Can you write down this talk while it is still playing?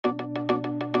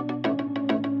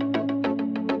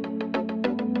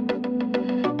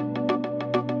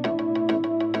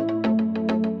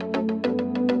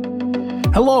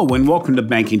Hello and welcome to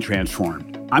Banking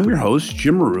Transformed. I'm your host,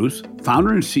 Jim Marous,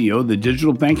 founder and CEO of the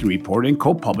Digital Banking Report and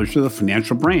co-publisher of the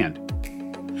Financial Brand.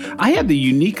 I had the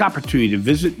unique opportunity to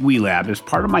visit WeLab as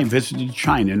part of my visit to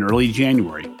China in early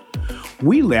January.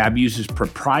 WeLab uses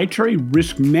proprietary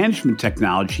risk management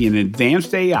technology and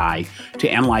advanced AI to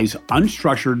analyze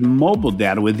unstructured mobile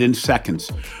data within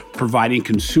seconds, providing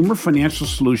consumer financial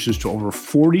solutions to over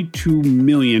 42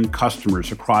 million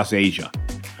customers across Asia.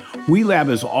 WeLab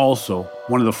is also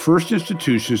one of the first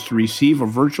institutions to receive a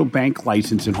virtual bank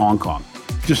license in Hong Kong.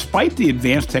 Despite the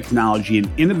advanced technology and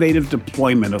innovative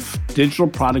deployment of digital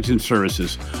products and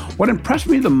services, what impressed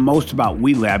me the most about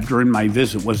WeLab during my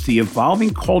visit was the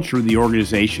evolving culture of the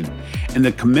organization and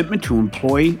the commitment to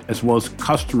employee as well as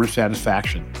customer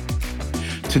satisfaction.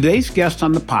 Today's guest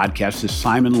on the podcast is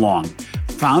Simon Long,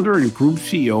 founder and group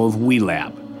CEO of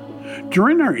WeLab.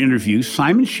 During our interview,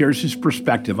 Simon shares his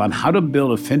perspective on how to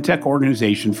build a fintech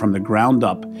organization from the ground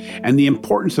up and the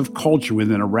importance of culture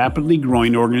within a rapidly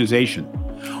growing organization.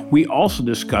 We also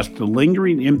discussed the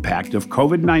lingering impact of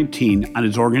COVID-19 on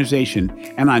his organization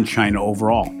and on China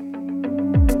overall.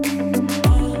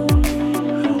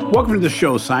 Welcome to the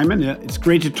show, Simon. It's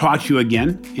great to talk to you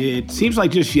again. It seems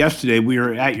like just yesterday we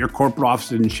were at your corporate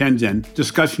office in Shenzhen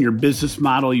discussing your business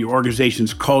model, your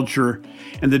organization's culture,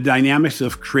 and the dynamics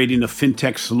of creating a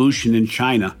fintech solution in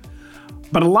China.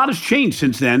 But a lot has changed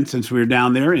since then, since we were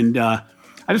down there. And I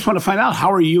just want to find out,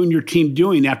 how are you and your team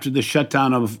doing after the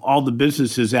shutdown of all the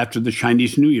businesses after the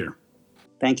Chinese New Year?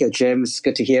 Thank you, Jim. It's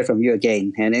good to hear from you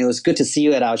again. And it was good to see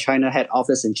you at our China head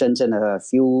office in Shenzhen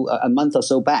a month or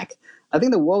so back. I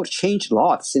think the world changed a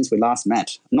lot since we last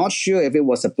met. Not sure if it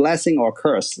was a blessing or a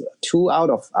curse. 2 out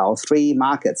of our 3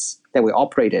 markets that we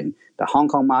operate in, the Hong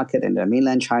Kong market and the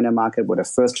mainland China market, were the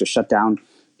first to shut down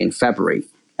in February.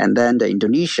 And then the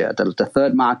Indonesia, the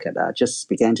third market, just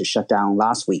began to shut down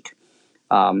last week.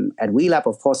 At WeLab,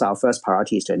 of course, our first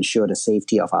priority is to ensure the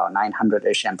safety of our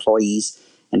 900-ish employees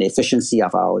and the efficiency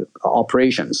of our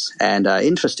operations. And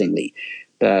interestingly,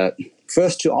 the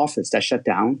first 2 offices that shut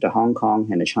down, the Hong Kong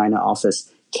and the China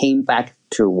office, came back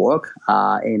to work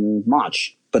in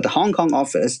March. But the Hong Kong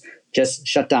office just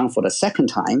shut down for the second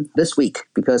time this week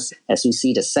because as we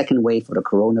see the second wave of the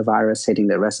coronavirus hitting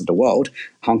the rest of the world,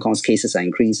 Hong Kong's cases are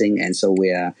increasing. And so we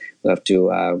have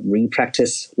to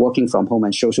re-practice working from home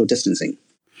and social distancing.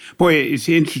 Boy, it's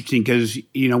interesting because,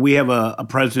 we have a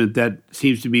president that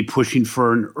seems to be pushing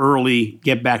for an early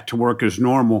get back to work as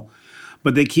normal.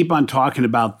 But they keep on talking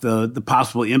about the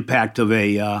possible impact of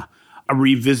a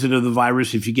revisit of the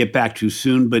virus if you get back too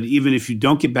soon. But even if you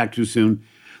don't get back too soon,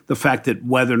 the fact that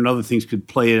weather and other things could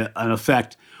play an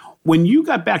effect. When you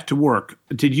got back to work,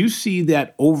 did you see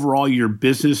that overall your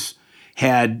business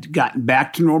had gotten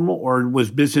back to normal, or was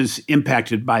business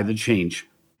impacted by the change?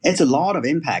 It's a lot of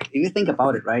impact. If you think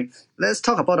about it, right? Let's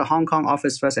talk about the Hong Kong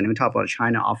office first and then we talk about the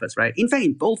China office, right? In fact,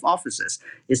 in both offices,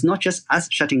 it's not just us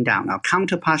shutting down. Our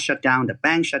counterparts shut down, the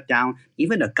bank shut down,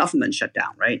 even the government shut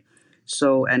down, right?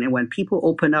 So, and when people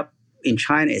open up in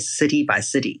China, it's city by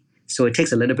city. So it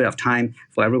takes a little bit of time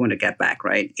for everyone to get back,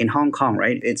 right? In Hong Kong,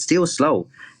 right, it's still slow.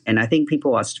 And I think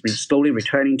people are slowly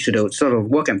returning to the sort of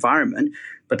work environment.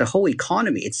 But the whole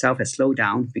economy itself has slowed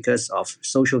down because of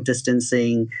social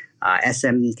distancing,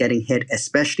 SMEs getting hit,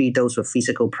 especially those with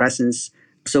physical presence.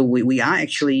 So we are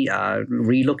actually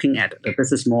relooking at the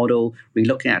business model,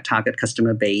 relooking at target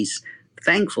customer base.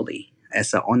 Thankfully,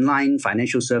 as an online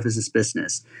financial services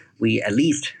business, we at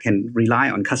least can rely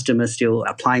on customers still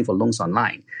applying for loans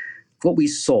online. What we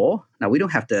saw, now we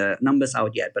don't have the numbers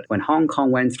out yet, but when Hong Kong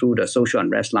went through the social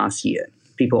unrest last year,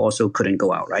 people also couldn't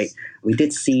go out, right? We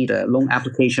did see the loan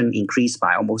application increase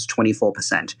by almost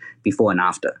 24% before and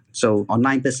after. So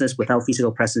online business without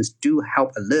physical presence do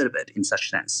help a little bit in such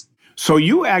sense. So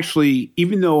you actually,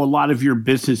 even though a lot of your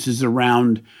business is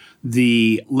around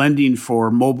the lending for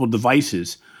mobile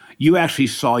devices, you actually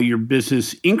saw your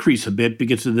business increase a bit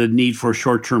because of the need for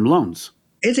short-term loans.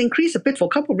 It's increased a bit for a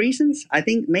couple of reasons. I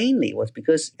think mainly was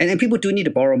because, and people do need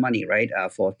to borrow money, right,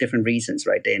 for different reasons,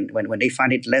 right? Then when they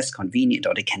find it less convenient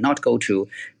or they cannot go to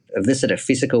visit a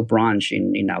physical branch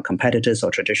in our competitors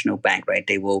or traditional bank, right,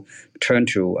 they will turn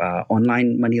to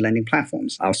online money lending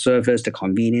platforms. Our service, the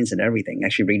convenience and everything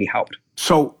actually really helped.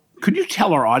 So could you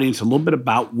tell our audience a little bit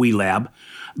about WeLab,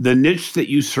 the niche that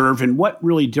you serve, and what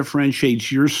really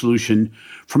differentiates your solution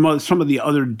from some of the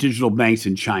other digital banks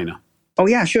in China? Oh,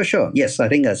 yeah, sure. Yes, I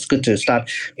think it's good to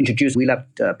introduce WeLab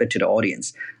a bit to the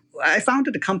audience. I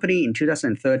founded the company in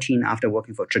 2013 after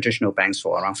working for traditional banks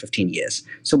for around 15 years.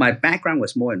 So my background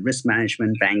was more in risk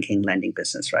management, banking, lending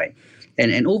business, right?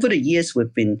 And over the years,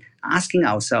 we've been asking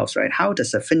ourselves, right, how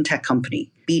does a fintech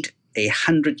company beat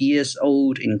 100 years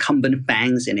old incumbent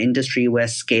banks in industry where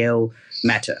scale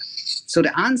matter? So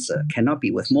the answer cannot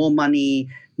be with more money,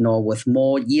 nor with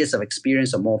more years of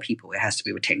experience or more people. It has to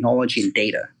be with technology and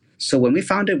data. So when we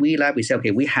founded WeLab, we said,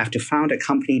 okay, we have to found a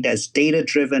company that's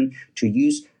data-driven to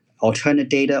use alternate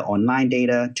data, online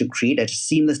data to create a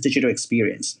seamless digital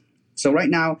experience. So right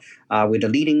now, we're the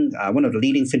leading, one of the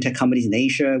leading fintech companies in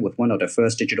Asia with one of the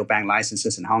first digital bank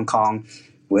licenses in Hong Kong.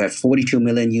 We have 42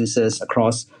 million users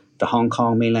across the Hong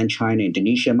Kong, mainland China,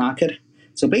 Indonesia market.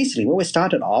 So basically, what we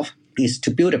started off is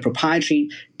to build a proprietary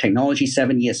technology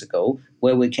 7 years ago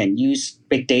where we can use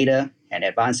big data and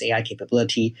advanced AI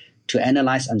capability to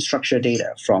analyze unstructured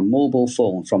data from mobile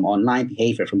phone, from online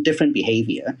behavior, from different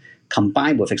behavior,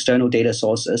 combined with external data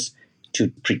sources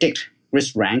to predict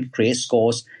risk rank, create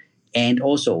scores, and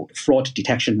also fraud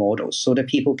detection models so that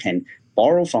people can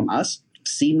borrow from us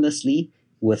seamlessly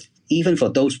with even for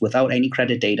those without any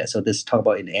credit data. So this talk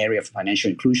about in the area of financial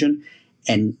inclusion,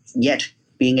 and yet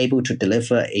being able to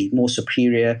deliver a more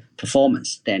superior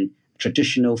performance than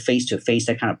traditional face-to-face,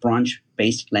 that kind of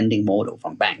branch-based lending model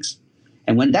from banks.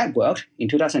 And when that worked, in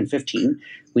 2015,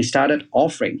 we started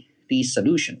offering these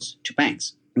solutions to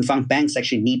banks. We found banks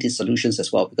actually need these solutions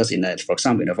as well because, for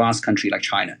example, in a vast country like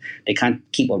China, they can't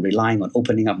keep on relying on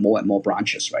opening up more and more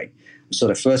branches, right? So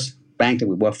the first bank that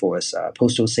we work for is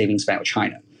Postal Savings Bank of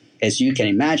China. As you can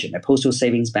imagine, a postal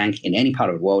savings bank in any part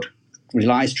of the world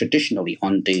relies traditionally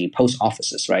on the post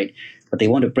offices, right? But they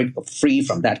want to break free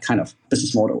from that kind of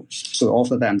business model. So we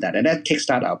offer them that. And that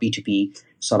kickstarted our B2B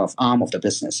sort of arm of the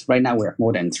business. Right now, we have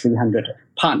more than 300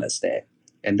 partners there.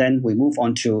 And then we move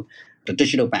on to the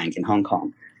digital bank in Hong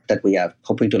Kong that we are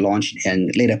hoping to launch in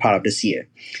the later part of this year.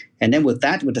 And then with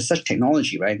that, with such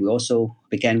technology, right, we also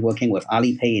began working with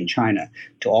Alipay in China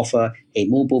to offer a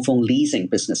mobile phone leasing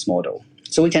business model.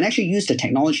 So we can actually use the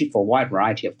technology for a wide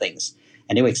variety of things.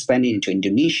 And they were expanding into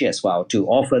Indonesia as well to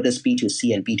offer this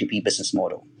B2C and B2B business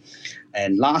model.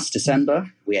 And last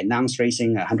December, we announced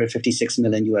raising $156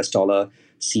 million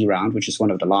C round, which is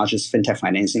one of the largest fintech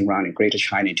financing round in Greater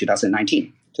China in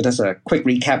 2019. So that's a quick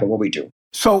recap of what we do.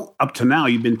 So up to now,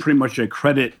 you've been pretty much a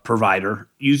credit provider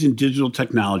using digital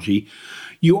technology.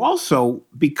 You also,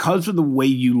 because of the way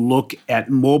you look at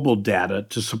mobile data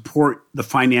to support the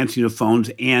financing of phones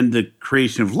and the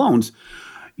creation of loans,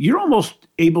 you're almost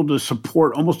able to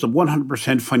support almost a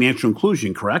 100% financial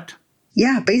inclusion, correct?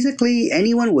 Yeah, basically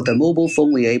anyone with a mobile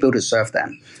phone, we're able to serve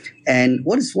them. And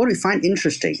what we find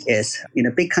interesting is in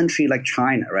a big country like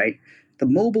China, right, the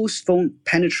mobile phone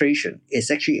penetration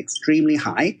is actually extremely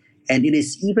high, and it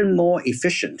is even more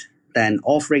efficient than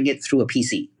offering it through a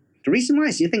PC. The reason why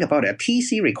is you think about it, a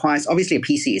PC requires, obviously a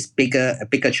PC is a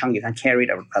bigger chunk, you can carry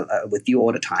it with you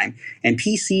all the time. And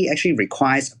PC actually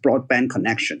requires a broadband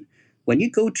connection. When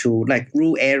you go to like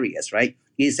rural areas, right,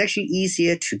 it's actually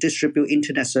easier to distribute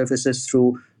internet services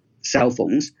through cell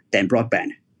phones than broadband,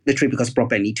 literally because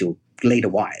broadband need to lay the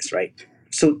wires, right?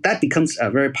 So that becomes a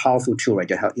very powerful tool, right,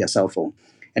 your cell phone.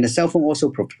 And the cell phone also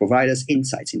provides us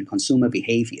insights into consumer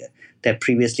behavior that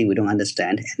previously we don't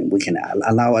understand, and we can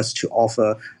allow us to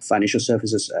offer financial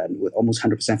services with almost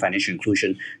 100% financial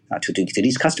inclusion to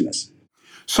these customers.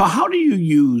 So how do you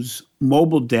use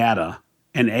mobile data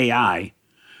and AI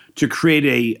to create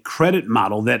a credit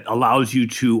model that allows you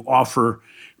to offer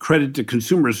credit to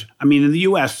consumers? I mean, in the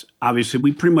U.S., obviously,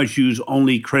 we pretty much use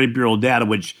only credit bureau data,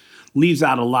 which leaves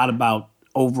out a lot about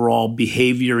overall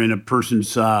behavior in a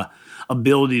person's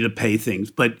ability to pay things.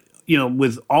 But, you know,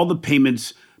 with all the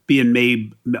payments being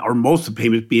made, or most of the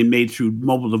payments being made through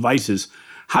mobile devices,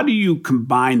 how do you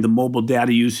combine the mobile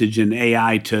data usage and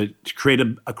AI to create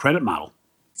a credit model?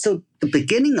 So the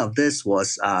beginning of this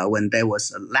was when there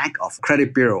was a lack of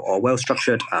credit bureau or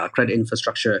well-structured credit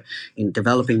infrastructure in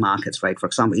developing markets, right? For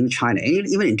example, in China, and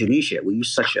even Indonesia, we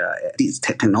use such this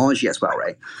technology as well,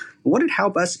 right? What it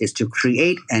helped us is to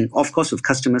create, and of course with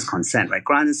customers' consent, right?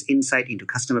 Grant us insight into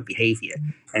customer behavior.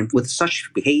 And with such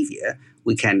behavior,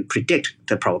 we can predict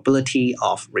the probability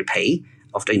of repay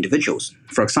of the individuals.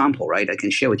 For example, right, I can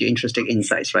share with you interesting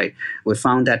insights, right? We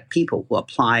found that people who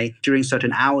apply during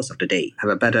certain hours of the day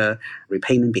have a better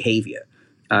repayment behavior.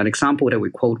 An example that we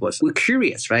quote was, we're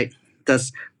curious, right?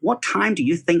 What time do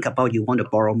you think about you want to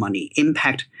borrow money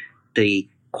impact the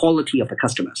quality of the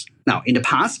customers? Now, in the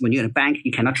past, when you're in a bank,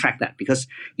 you cannot track that because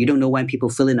you don't know when people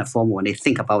fill in a form when they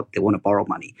think about they want to borrow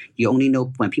money. You only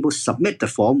know when people submit the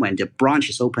form, when the branch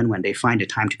is open, when they find the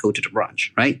time to go to the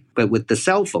branch, right? But with the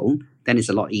cell phone, then it's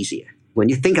a lot easier. When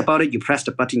you think about it, you press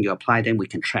the button, you apply, then we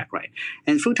can track, right?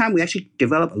 And through time, we actually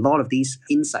developed a lot of these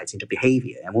insights into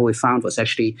behavior. And what we found was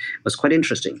quite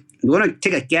interesting. You want to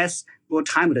take a guess what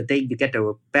time of the day you get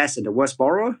the best and the worst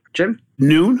borrower, Jim?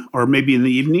 Noon or maybe in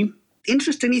the evening?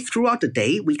 Interestingly, throughout the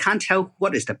day, we can't tell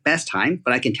what is the best time,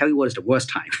 but I can tell you what is the worst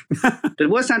time. The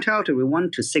worst time to be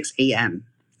 1 to 6 a.m.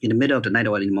 in the middle of the night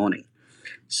or in the morning.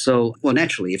 So, well,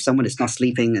 naturally, if someone is not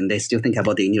sleeping and they still think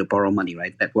about they need to borrow money,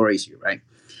 right, that worries you, right?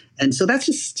 And so that's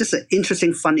just an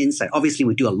interesting, fun insight. Obviously,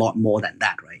 we do a lot more than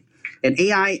that, right? And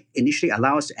AI initially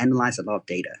allows us to analyze a lot of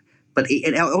data, but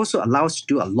it also allows us to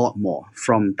do a lot more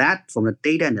from the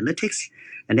data analytics,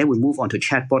 and then we move on to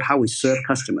chatbot, how we serve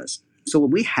customers. So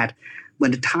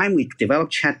when the time we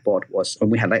developed chatbot was when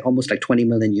we had almost 20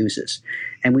 million users,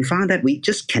 and we found that we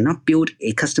just cannot build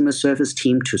a customer service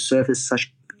team to service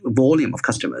such volume of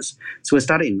customers. So we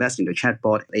started investing in the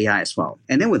chatbot AI as well.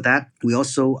 And then with that, we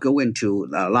also go into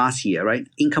last year, right?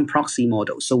 Income proxy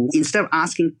model. So instead of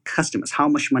asking customers how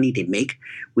much money they make,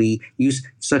 we use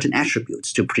certain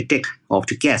attributes to predict or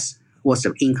to guess what's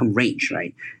the income range,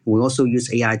 right? We also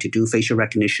use AI to do facial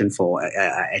recognition for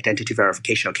identity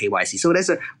verification or KYC. So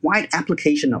there's a wide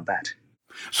application of that.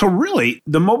 So really,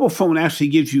 the mobile phone actually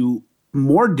gives you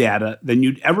more data than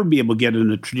you'd ever be able to get in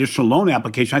a traditional loan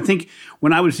application. I think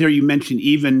when I was there, you mentioned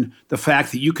even the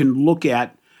fact that you can look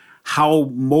at how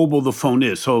mobile the phone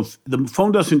is. So if the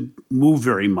phone doesn't move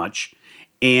very much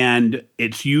and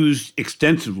it's used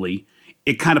extensively,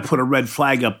 it kind of put a red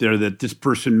flag up there that this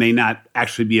person may not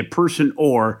actually be a person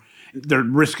or their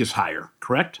risk is higher,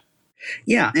 correct?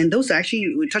 Yeah, and those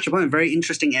actually, we touch upon a very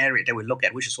interesting area that we look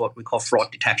at, which is what we call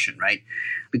fraud detection, right?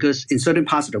 Because in certain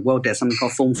parts of the world, there's something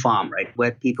called phone farm, right?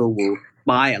 Where people will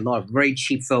buy a lot of very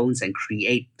cheap phones and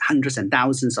create hundreds and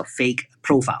thousands of fake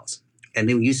profiles. And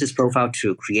they will use this profile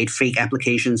to create fake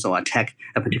applications or attack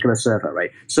a particular server,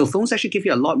 right? So phones actually give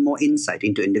you a lot more insight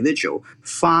into individual,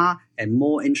 far and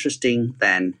more interesting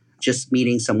than just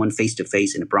meeting someone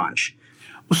face-to-face in a branch.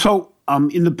 So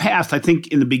in the past, I think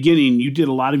in the beginning, you did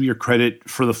a lot of your credit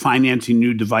for the financing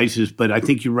new devices, but I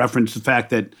think you referenced the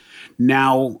fact that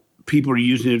now people are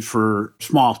using it for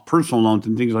small personal loans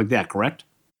and things like that, correct?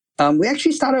 We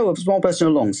actually started with small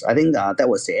personal loans. I think that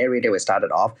was the area that we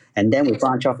started off. And then we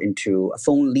branched off into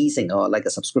phone leasing or like a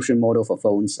subscription model for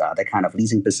phones, that kind of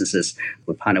leasing businesses.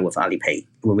 We partnered with Alipay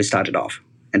when we started off.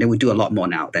 And then we do a lot more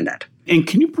now than that. And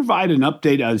can you provide an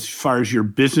update as far as your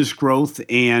business growth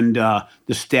and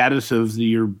the status of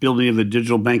your building of the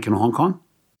digital bank in Hong Kong?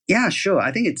 Yeah, sure.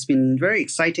 I think it's been very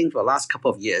exciting for the last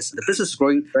couple of years. The business is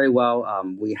growing very well.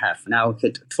 We have now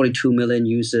hit 42 million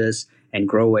users and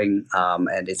growing.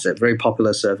 And it's a very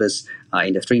popular service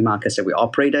in the 3 markets that we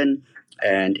operate in.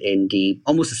 And in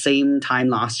almost the same time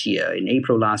last year, in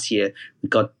April last year, we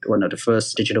got one of the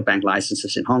first digital bank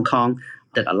licenses in Hong Kong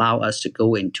that allow us to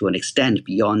go into and extend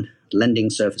beyond lending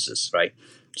services, right?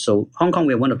 So Hong Kong,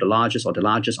 we're one of the largest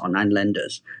online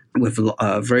lenders with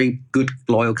a very good,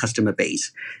 loyal customer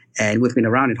base. And we've been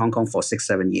around in Hong Kong for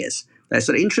 6-7 years.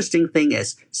 So the interesting thing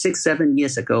is 6-7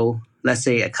 years ago, let's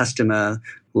say a customer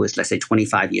who is, let's say,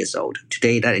 25 years old.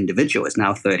 Today, that individual is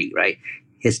now 30, right?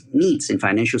 His needs in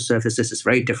financial services is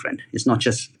very different. It's not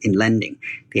just in lending.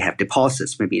 They have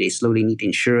deposits. Maybe they slowly need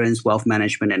insurance, wealth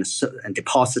management, and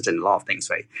deposits and a lot of things,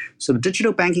 right? So the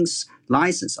digital banking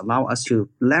license allow us to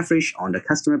leverage on the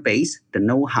customer base, the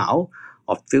know-how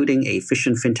of building a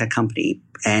efficient fintech company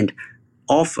and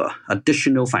offer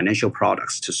additional financial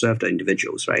products to serve the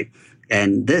individuals, right?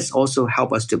 And this also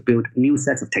help us to build new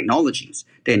sets of technologies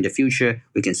that in the future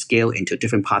we can scale into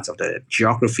different parts of the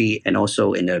geography and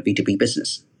also in the B2B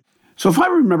business. So if I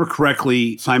remember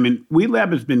correctly, Simon,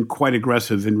 WeLab has been quite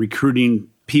aggressive in recruiting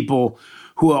people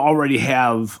who already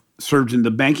have served in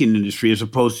the banking industry as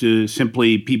opposed to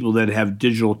simply people that have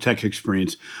digital tech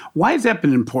experience. Why has that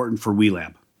been important for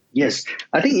WeLab? Yes,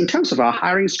 I think in terms of our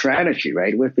hiring strategy,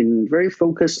 right, we've been very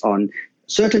focused on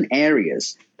certain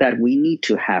areas that we need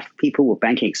to have people with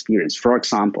banking experience. For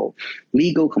example,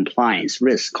 legal compliance,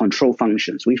 risk, control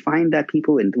functions. We find that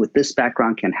people with this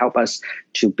background can help us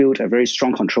to build a very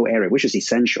strong control area, which is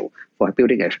essential for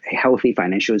building a healthy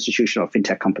financial institution or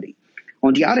fintech company.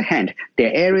 On the other hand, there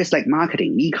are areas like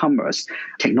marketing, e-commerce,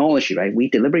 technology, right? We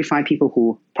deliberately find people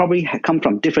who probably come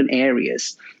from different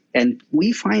areas. And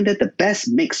we find that the best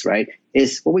mix, right,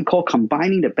 is what we call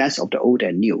combining the best of the old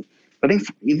and new. I think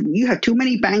if you have too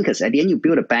many bankers, at the end you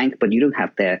build a bank, but you don't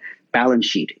have their balance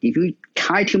sheet. If you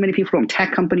hire too many people from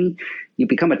tech company, you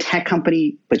become a tech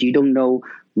company, but you don't know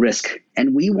risk.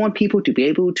 And we want people to be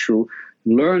able to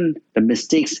learn the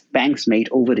mistakes banks made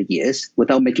over the years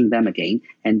without making them again,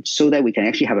 and so that we can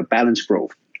actually have a balanced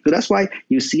growth. So that's why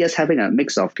you see us having a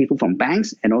mix of people from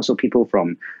banks and also people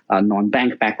from a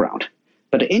non-bank background.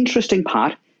 But the interesting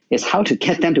part is how to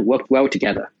get them to work well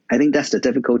together. I think that's the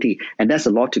difficulty. And that's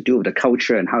a lot to do with the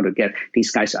culture and how to get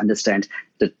these guys to understand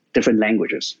the different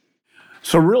languages.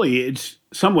 So really, it's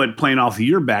somewhat playing off of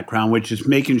your background, which is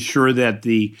making sure that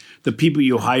the people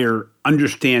you hire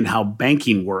understand how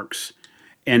banking works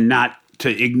and not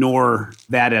to ignore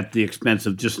that at the expense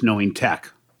of just knowing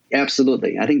tech.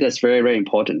 Absolutely. I think that's very, very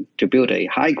important to build a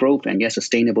high growth and yet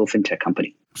sustainable fintech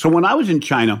company. So when I was in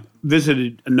China,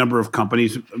 visited a number of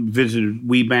companies, visited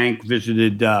WeBank,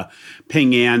 visited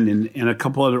Ping An and a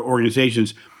couple other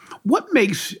organizations. What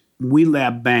makes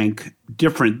WeLab Bank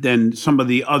different than some of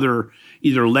the other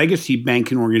either legacy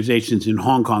banking organizations in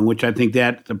Hong Kong, which I think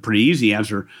that's a pretty easy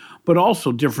answer, but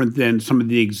also different than some of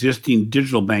the existing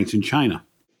digital banks in China?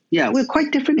 Yeah, we're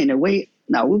quite different in a way.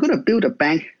 Now, we're going to build a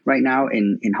bank right now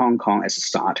in Hong Kong as a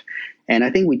start. And I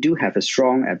think we do have a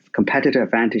strong competitive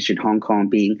advantage in Hong Kong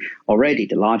being already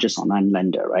the largest online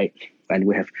lender, right? And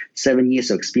we have 7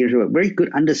 years of experience, a very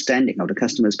good understanding of the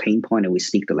customer's pain point, and we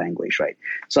speak the language, right?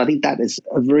 So I think that is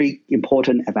a very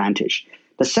important advantage.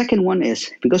 The second one is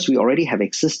because we already have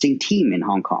existing team in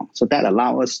Hong Kong. So that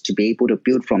allows us to be able to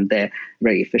build from there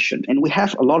very efficient. And we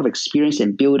have a lot of experience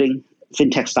in building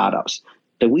fintech startups.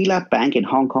 The WeLab Bank in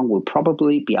Hong Kong will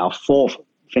probably be our fourth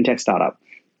fintech startup.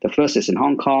 The first is in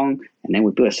Hong Kong, and then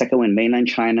we built a second one in mainland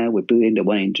China. We're building the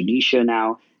one in Indonesia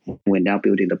now, and we're now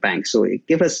building the bank. So it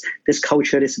gives us this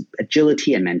culture, this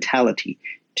agility and mentality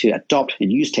to adopt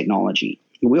and use technology.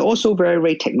 We're also very,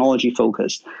 very technology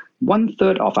focused.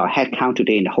 1/3 of our headcount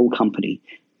today in the whole company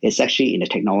is actually in the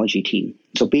technology team.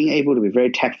 So being able to be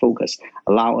very tech focused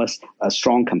allow us a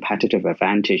strong competitive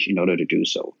advantage in order to do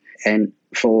so. And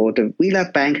for the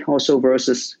WeLab Bank also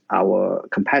versus our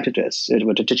competitors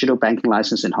with the digital banking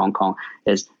license in Hong Kong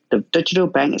is the digital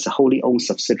bank is a wholly owned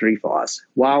subsidiary for us,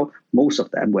 while most of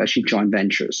them were actually joint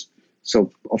ventures.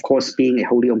 So, of course, being a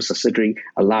wholly owned subsidiary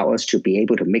allow us to be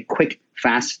able to make quick,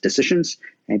 fast decisions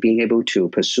and being able to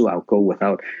pursue our goal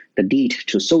without the need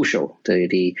to social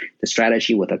the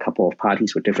strategy with a couple of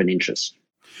parties with different interests.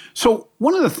 So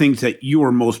one of the things that you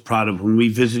were most proud of when we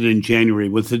visited in January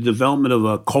was the development of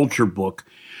a culture book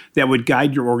that would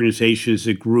guide your organization as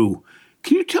it grew.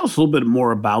 Can you tell us a little bit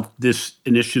more about this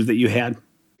initiative that you had?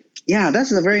 Yeah,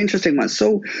 that's a very interesting one.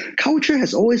 So culture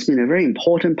has always been a very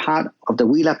important part of the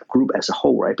WeLab group as a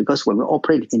whole, right? Because when we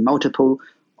operate in multiple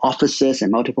offices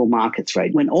and multiple markets,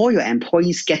 right? When all your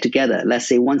employees get together, let's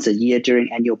say once a year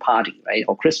during annual party, right?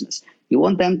 Or Christmas, you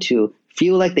want them to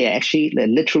feel like they're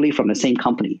literally from the same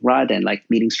company rather than like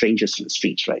meeting strangers on the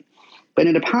streets, right? But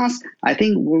in the past, I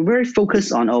think we're very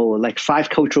focused on, like 5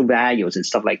 cultural values and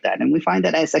stuff like that. And we find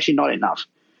that that's actually not enough.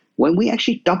 When we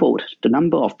actually doubled the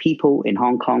number of people in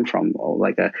Hong Kong from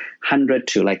like 100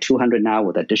 to like 200 now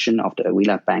with the addition of the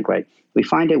WeLab Bank, right? We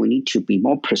find that we need to be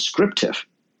more prescriptive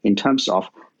in terms of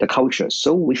the culture.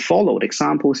 So we followed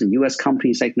examples in US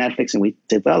companies like Netflix, and we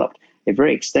developed a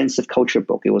very extensive culture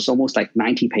book. It was almost like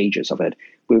 90 pages of it.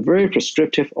 We're very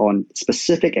prescriptive on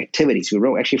specific activities. We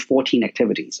wrote actually 14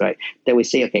 activities, right? That we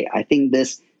say, okay, I think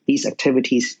these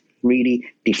activities really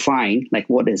define like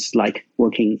what it's like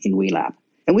working in WeLab.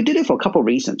 And we did it for a couple of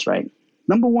reasons, right?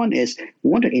 Number one is we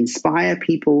want to inspire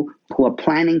people who are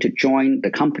planning to join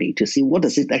the company to see what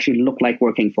does it actually look like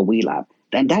working for WeLab.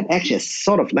 And that actually is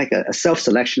sort of like a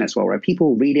self-selection as well, right? People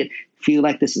who read it feel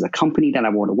like this is a company that I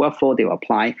want to work for, they will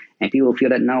apply. And people feel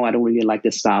that, no, I don't really like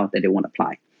this style, that they won't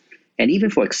apply. And even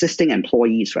for existing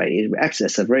employees, right, it acts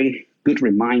as a very good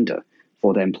reminder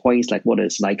for the employees, like what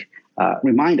it's like,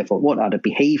 reminder for what are the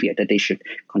behavior that they should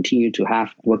continue to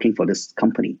have working for this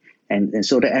company. And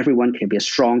so that everyone can be a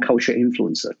strong culture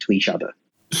influencer to each other.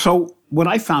 So what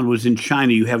I found was in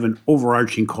China, you have an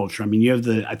overarching culture. I mean, you have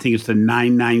I think it's the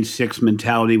 996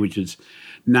 mentality, which is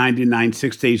 9 to 9,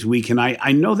 6 days a week. And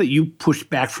I know that you push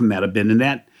back from that a bit.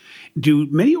 And do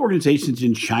many organizations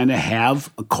in China have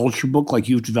a culture book like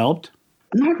you've developed?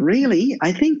 Not really.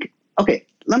 I think,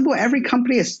 every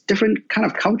company has different kind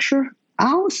of culture.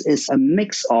 Ours is a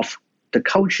mix of the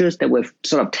cultures that we've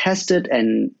sort of tested,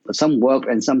 and some worked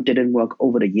and some didn't work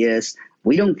over the years.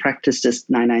 We don't practice this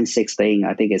 996 thing.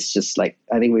 I think it's just I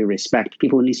think we respect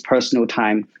people need personal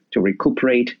time to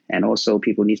recuperate, and also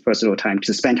people need personal time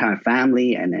to spend time with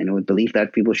family. And we believe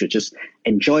that people should just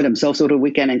enjoy themselves over the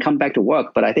weekend and come back to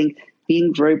work. But I think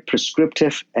being very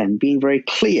prescriptive and being very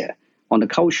clear on the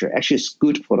culture actually is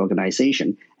good for the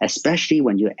organization, especially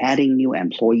when you're adding new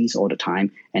employees all the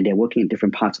time and they're working in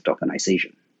different parts of the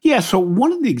organization. Yeah, so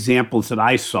one of the examples that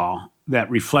I saw that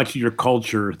reflected your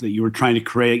culture that you were trying to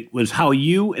create was how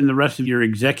you and the rest of your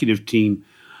executive team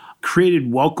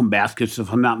created welcome baskets,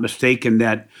 if I'm not mistaken,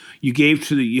 that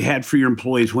you had for your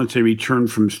employees once they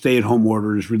returned from stay-at-home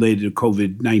orders related to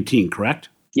COVID-19, correct?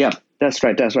 Yeah, that's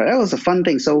right. That was a fun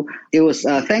thing. So it was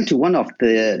thanks to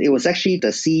it was actually the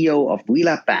CEO of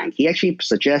WeLab Bank. He actually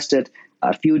suggested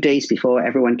a few days before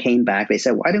everyone came back, they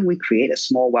said, why don't we create a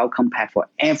small welcome pack for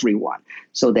everyone?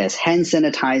 So there's hand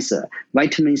sanitizer,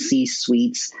 vitamin C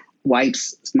sweets,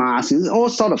 wipes, masks, all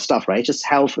sort of stuff, right? Just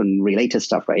health and related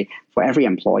stuff, right? For every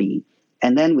employee.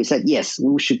 And then we said, yes,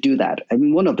 we should do that. I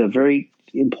mean, one of the very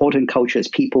important cultures,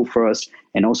 people first,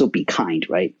 and also be kind,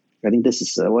 right? I think this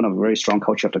is one of the very strong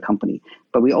culture of the company.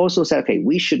 But we also said, okay,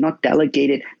 we should not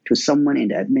delegate it to someone in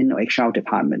the admin or HR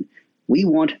department. We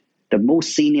want the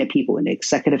most senior people in the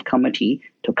executive committee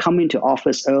to come into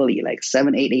office early, like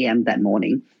 7, 8 a.m. that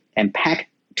morning, and pack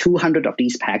 200 of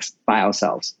these packs by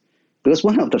ourselves. Because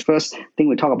one of the first thing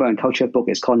we talk about in Culture Book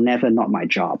is called Never Not My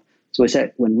Job. So we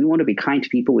said, when we want to be kind to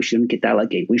people, we shouldn't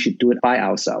delegate. We should do it by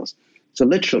ourselves. So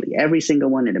literally, every single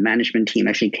one in the management team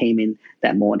actually came in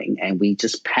that morning, and we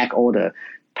just packed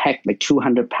like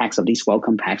 200 packs of these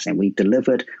welcome packs, and we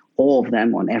delivered all of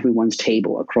them on everyone's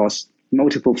table across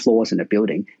multiple floors in the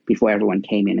building before everyone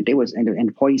came in. And the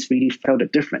employees really felt a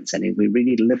difference, and we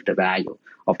really lived the value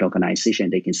of the organization.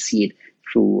 They can see it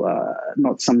through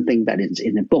not something that is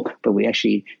in a book, but we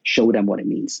actually show them what it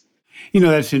means.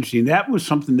 That's interesting. That was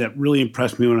something that really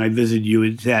impressed me when I visited you,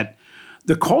 is that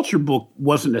the Culture Book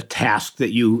wasn't a task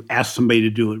that you asked somebody to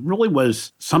do. It really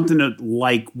was something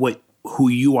like who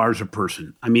you are as a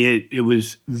person. I mean, it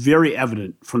was very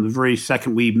evident from the very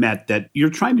second we met that you're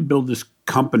trying to build this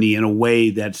company in a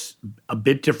way that's a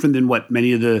bit different than what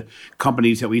many of the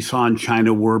companies that we saw in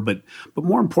China were, but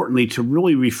more importantly, to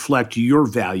really reflect your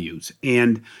values.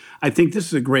 And I think this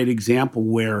is a great example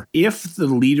where if the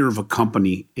leader of a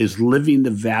company is living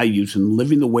the values and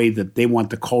living the way that they want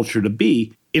the culture to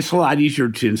be, it's a lot easier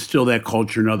to instill that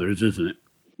culture in others, isn't it?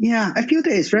 Yeah, I feel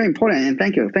that it's very important. And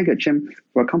thank you, Jim,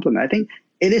 for a compliment. I think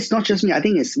it is not just me. I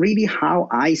think it's really how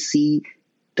I see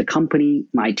the company,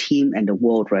 my team, and the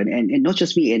world, right? And not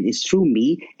just me, and it's through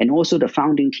me and also the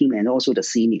founding team and also the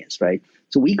seniors, right?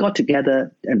 So we got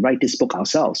together and write this book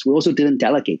ourselves. We also didn't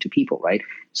delegate to people, right?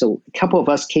 So a couple of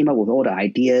us came up with all the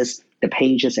ideas, the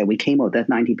pages, and we came up with that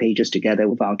 90 pages together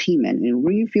with our team. And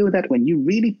we feel that when you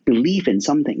really believe in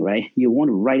something, right, you want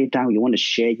to write it down, you want to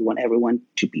share, you want everyone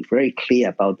to be very clear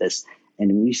about this.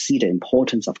 And we see the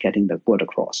importance of getting the word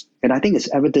across. And I think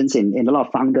it's evidence in a lot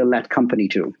of founder-led company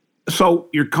too. So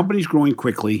your company's growing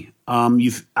quickly.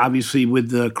 You've obviously,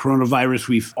 with the coronavirus,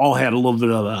 we've all had a little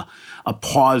bit of a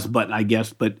pause button, I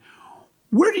guess. But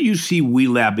where do you see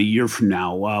WeLab a year from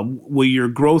now? Will your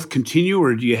growth continue,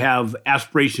 or do you have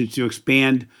aspirations to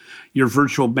expand your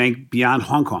virtual bank beyond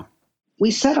Hong Kong?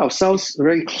 We set ourselves a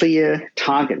very clear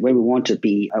target where we want to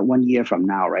be 1 year from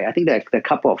now, right? I think there are a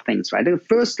couple of things, right? The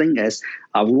first thing is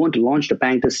we want to launch the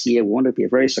bank this year. We want to be a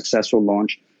very successful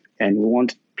launch. And we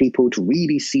want people to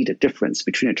really see the difference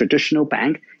between a traditional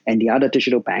bank and the other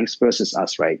digital banks versus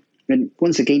us, right? And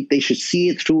once again, they should see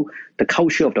it through the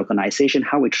culture of the organization,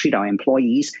 how we treat our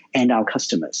employees and our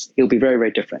customers. It will be very, very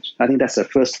different. I think that's the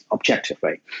first objective,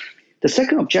 right? The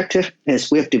second objective is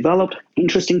we have developed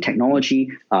interesting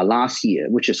technology last year,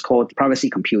 which is called privacy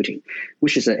computing,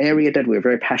 which is an area that we're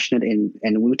very passionate in.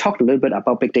 And we talked a little bit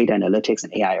about big data analytics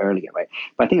and AI earlier, right?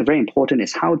 But I think very important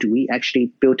is how do we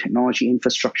actually build technology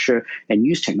infrastructure and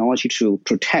use technology to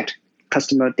protect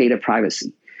customer data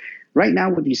privacy. Right now,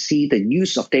 when you see the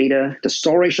use of data, the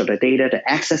storage of the data, the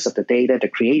access of the data, the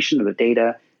creation of the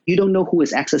data, you don't know who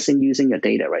is accessing using your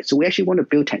data, right? So we actually want to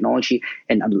build technology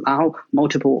and allow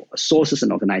multiple sources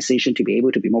and organizations to be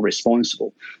able to be more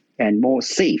responsible and more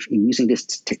safe in using this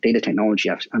data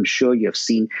technology. I'm sure you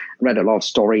have read a lot of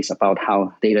stories about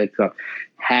how data got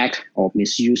hacked or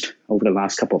misused over the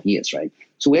last couple of years, right?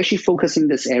 So we're actually focusing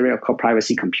this area called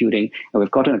privacy computing, and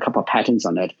we've gotten a couple of patents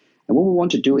on it. And what we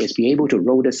want to do is be able to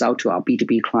roll this out to our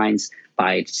B2B clients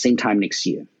by the same time next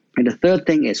year. And the third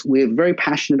thing is we're very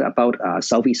passionate about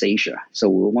Southeast Asia. So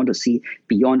we want to see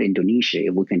beyond Indonesia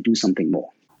if we can do something more.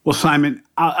 Well, Simon,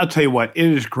 I'll tell you what, it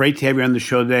is great to have you on the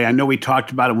show today. I know we talked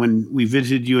about it when we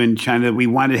visited you in China. We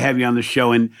wanted to have you on the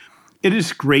show, and it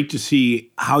is great to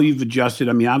see how you've adjusted.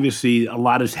 I mean, obviously, a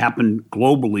lot has happened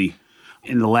globally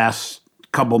in the last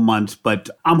couple months, but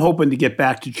I'm hoping to get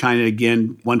back to China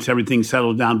again once everything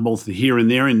settles down both here and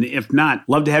there. And if not,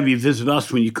 love to have you visit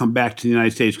us when you come back to the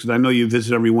United States, because I know you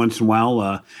visit every once in a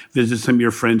while, visit some of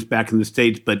your friends back in the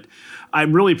States. But I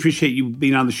really appreciate you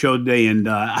being on the show today, and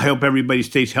I hope everybody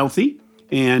stays healthy.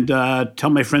 And tell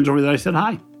my friends over there I said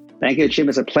hi. Thank you, Jim.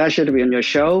 It's a pleasure to be on your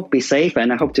show. Be safe,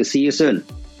 and I hope to see you soon.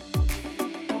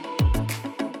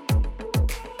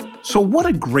 So what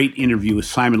a great interview with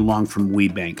Simon Leung from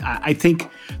WeBank. I think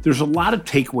there's a lot of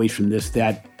takeaways from this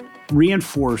that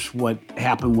reinforce what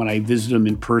happened when I visited them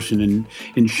in person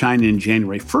in China in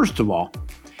January. First of all,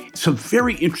 it's a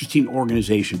very interesting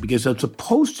organization because as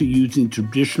opposed to using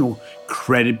traditional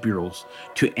credit bureaus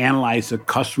to analyze a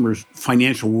customer's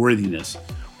financial worthiness,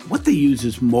 what they use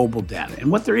is mobile data.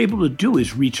 And what they're able to do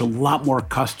is reach a lot more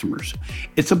customers.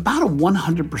 It's about a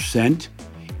 100%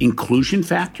 inclusion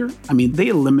factor. I mean, they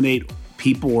eliminate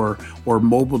people or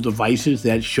mobile devices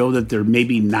that show that there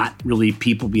maybe not really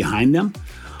people behind them.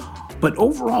 But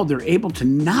overall, they're able to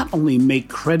not only make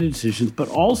credit decisions, but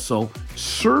also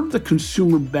serve the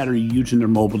consumer better using their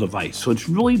mobile device. So it's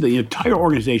really the entire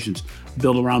organization's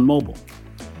built around mobile.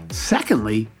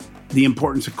 Secondly, the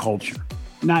importance of culture.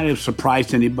 Not a surprise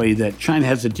to anybody that China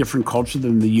has a different culture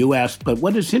than the U.S., but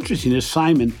what is interesting is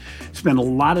Simon spent a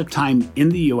lot of time in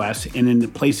the U.S. and in the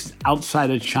places outside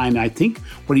of China. I think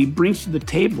what he brings to the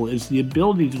table is the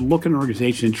ability to look at an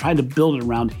organization and try to build it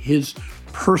around his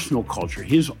personal culture,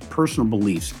 his personal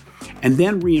beliefs, and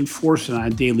then reinforce it on a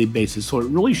daily basis. So it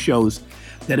really shows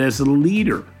that as a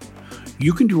leader,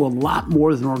 you can do a lot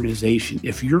more as an organization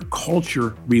if your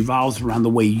culture revolves around the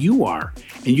way you are,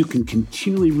 and you can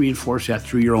continually reinforce that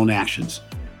through your own actions.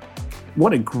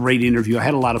 What a great interview. I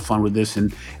had a lot of fun with this,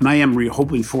 and I am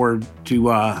hoping forward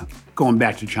to going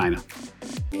back to China.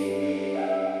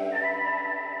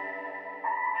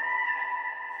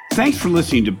 Thanks for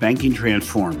listening to Banking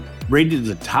Transformed, rated as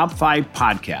a top 5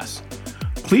 podcast.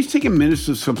 Please take a minute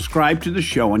to subscribe to the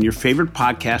show on your favorite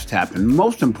podcast app, and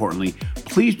most importantly,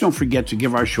 please don't forget to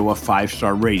give our show a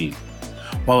 5-star rating.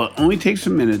 While it only takes a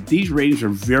minute, these ratings are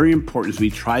very important as we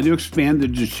try to expand the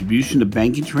distribution of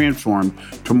Banking Transformed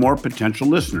to more potential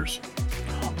listeners.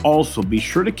 Also, be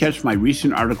sure to catch my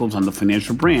recent articles on the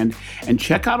financial brand and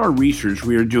check out our research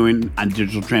we are doing on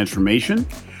digital transformation,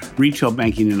 retail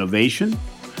banking innovation,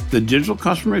 the digital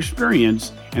customer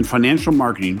experience, and financial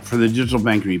marketing for the Digital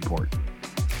Banking Report.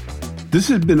 This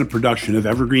has been a production of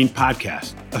Evergreen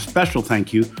Podcast. A special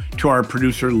thank you to our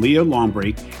producer, Leah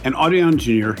Longbrake, and audio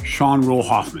engineer, Sean Rule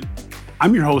Hoffman.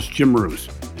 I'm your host, Jim Marous.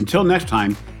 Until next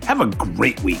time, have a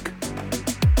great week.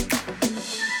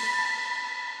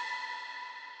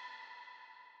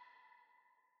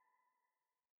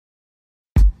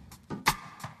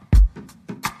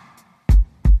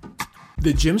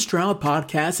 The Jim Stroud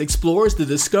Podcast explores the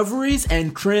discoveries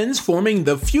and trends forming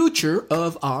the future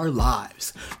of our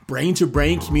lives.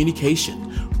 Brain-to-brain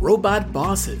communication, robot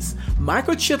bosses,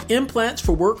 microchip implants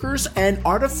for workers, and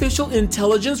artificial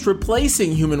intelligence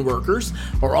replacing human workers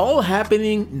are all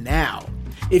happening now.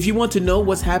 If you want to know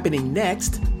what's happening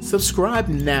next, subscribe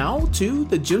now to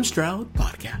the Jim Stroud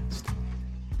Podcast.